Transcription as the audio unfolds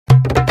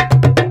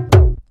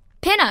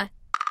Pinna.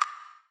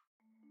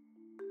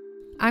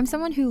 I'm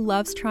someone who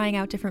loves trying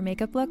out different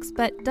makeup looks,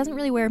 but doesn't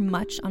really wear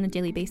much on a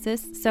daily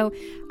basis, so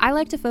I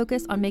like to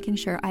focus on making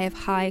sure I have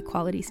high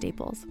quality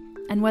staples.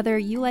 And whether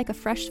you like a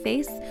fresh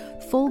face,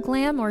 full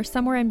glam, or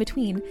somewhere in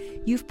between,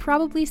 you've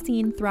probably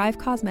seen Thrive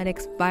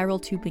Cosmetics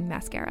Viral Tubing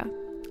Mascara.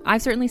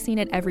 I've certainly seen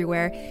it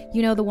everywhere.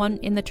 You know, the one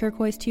in the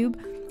turquoise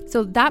tube?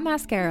 So that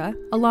mascara,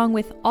 along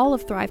with all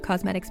of Thrive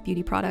Cosmetics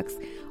beauty products,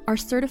 are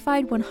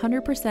certified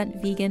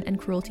 100% vegan and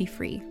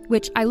cruelty-free,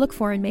 which I look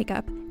for in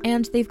makeup,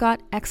 and they've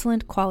got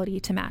excellent quality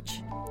to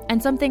match.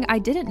 And something I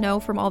didn't know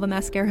from all the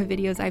mascara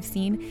videos I've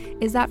seen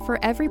is that for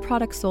every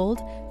product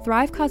sold,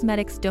 Thrive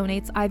Cosmetics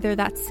donates either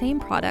that same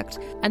product,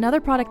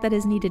 another product that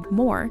is needed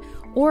more,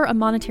 or a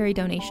monetary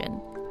donation.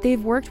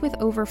 They've worked with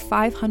over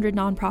 500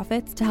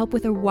 nonprofits to help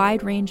with a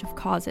wide range of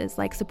causes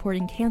like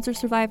supporting cancer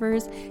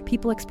survivors,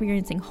 people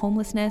experiencing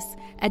homelessness,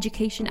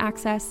 education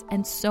access,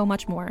 and so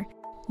much more.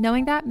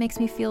 Knowing that makes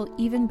me feel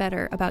even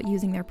better about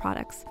using their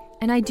products.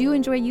 And I do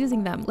enjoy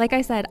using them. Like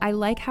I said, I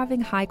like having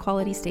high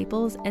quality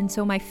staples, and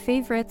so my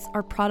favorites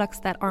are products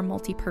that are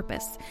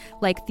multi-purpose,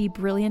 like the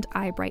Brilliant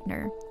Eye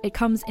Brightener. It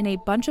comes in a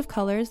bunch of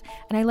colors,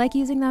 and I like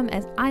using them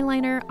as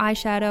eyeliner,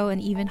 eyeshadow, and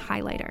even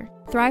highlighter.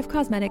 Thrive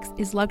Cosmetics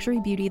is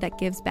luxury beauty that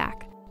gives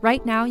back.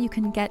 Right now, you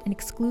can get an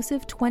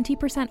exclusive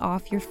 20%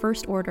 off your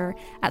first order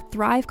at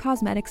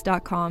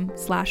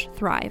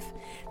thrivecosmetics.com/thrive.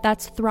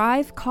 That's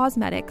Thrive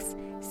Cosmetics,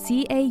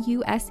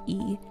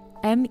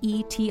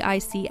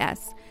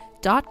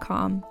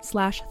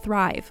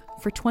 CAUSEMETICS.com/thrive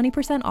for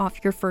 20% off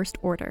your first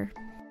order.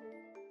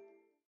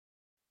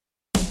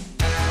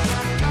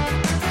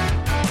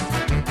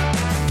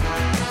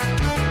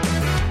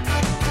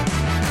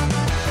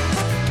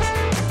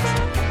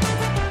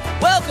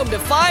 Welcome to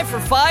 5 for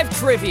 5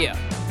 Trivia,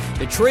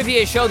 the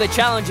trivia show that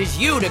challenges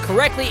you to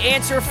correctly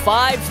answer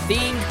 5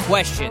 themed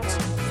questions.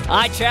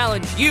 I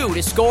challenge you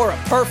to score a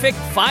perfect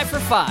 5 for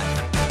 5.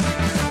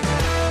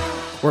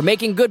 We're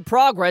making good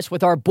progress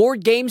with our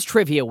Board Games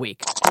Trivia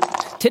Week.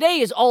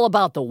 Today is all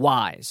about the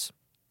Ys,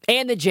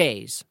 and the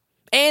Js,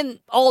 and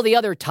all the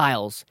other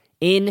tiles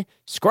in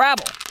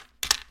Scrabble.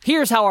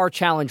 Here's how our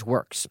challenge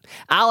works.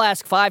 I'll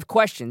ask 5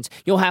 questions.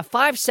 You'll have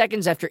 5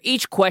 seconds after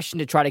each question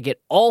to try to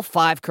get all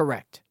 5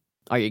 correct.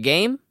 Are you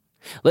game?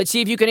 Let's see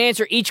if you can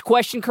answer each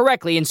question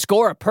correctly and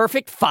score a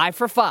perfect 5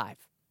 for 5.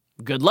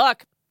 Good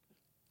luck.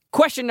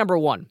 Question number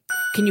 1.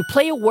 Can you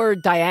play a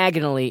word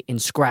diagonally in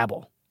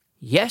Scrabble?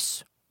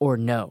 Yes or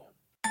no?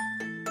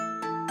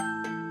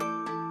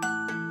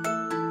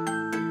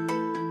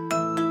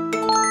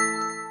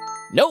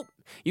 Nope.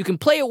 You can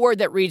play a word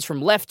that reads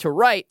from left to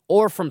right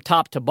or from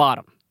top to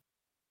bottom.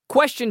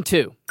 Question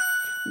 2.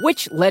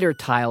 Which letter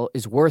tile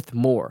is worth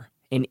more,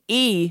 an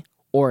E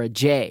or a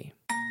J?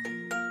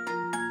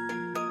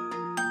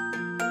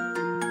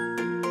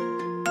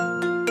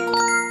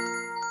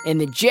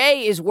 And the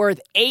J is worth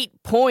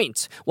 8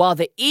 points, while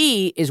the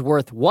E is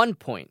worth 1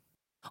 point.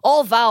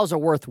 All vowels are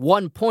worth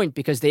 1 point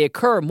because they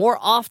occur more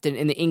often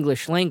in the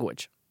English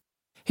language.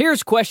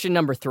 Here's question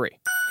number 3.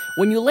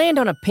 When you land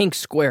on a pink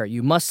square,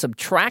 you must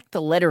subtract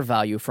the letter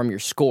value from your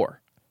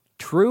score.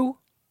 True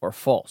or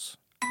false?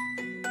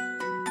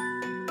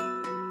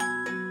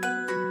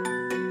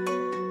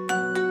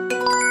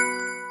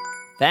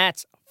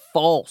 That's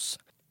false.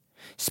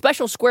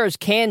 Special squares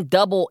can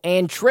double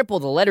and triple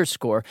the letter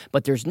score,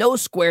 but there's no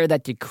square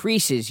that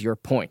decreases your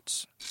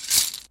points.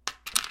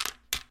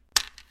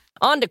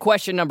 On to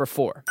question number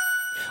 4.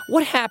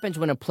 What happens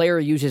when a player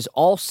uses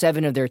all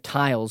 7 of their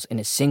tiles in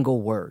a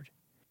single word?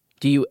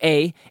 Do you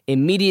A,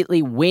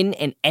 immediately win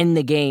and end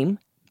the game,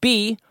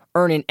 B,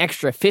 earn an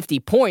extra 50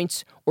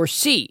 points, or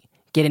C,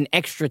 get an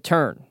extra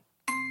turn?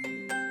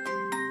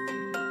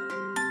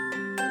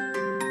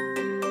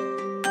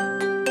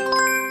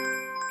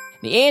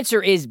 The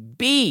answer is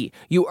B.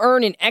 You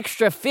earn an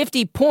extra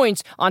 50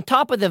 points on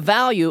top of the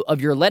value of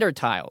your letter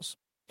tiles.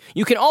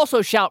 You can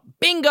also shout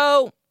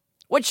bingo,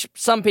 which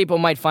some people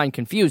might find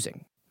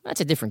confusing.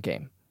 That's a different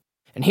game.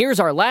 And here's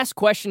our last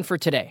question for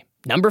today,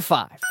 number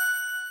 5.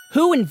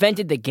 Who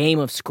invented the game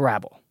of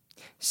Scrabble?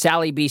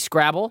 Sally B.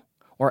 Scrabble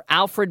or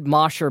Alfred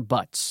Mosher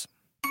Butts?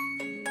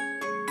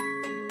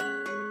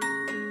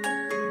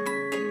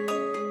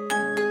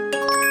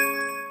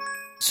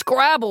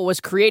 Scrabble was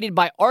created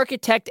by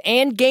architect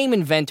and game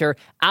inventor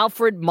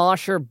Alfred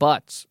Mosher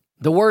Butts.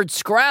 The word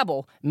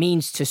Scrabble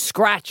means to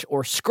scratch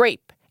or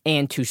scrape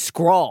and to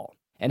scrawl,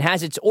 and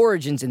has its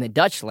origins in the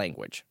Dutch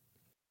language.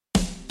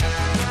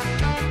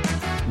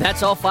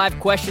 That's all 5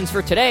 questions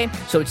for today,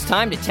 so it's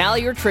time to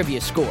tally your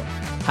trivia score.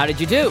 How did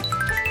you do?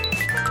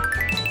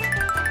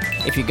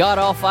 If you got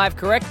all 5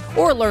 correct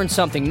or learned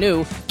something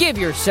new, give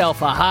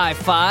yourself a high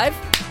five.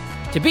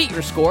 To beat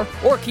your score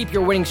or keep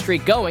your winning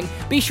streak going,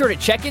 be sure to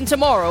check in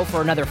tomorrow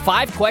for another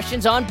 5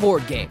 questions on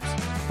board games.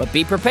 But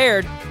be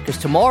prepared, because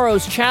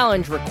tomorrow's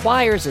challenge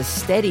requires a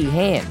steady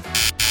hand.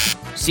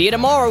 See you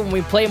tomorrow when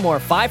we play more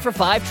 5 for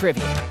 5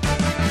 trivia.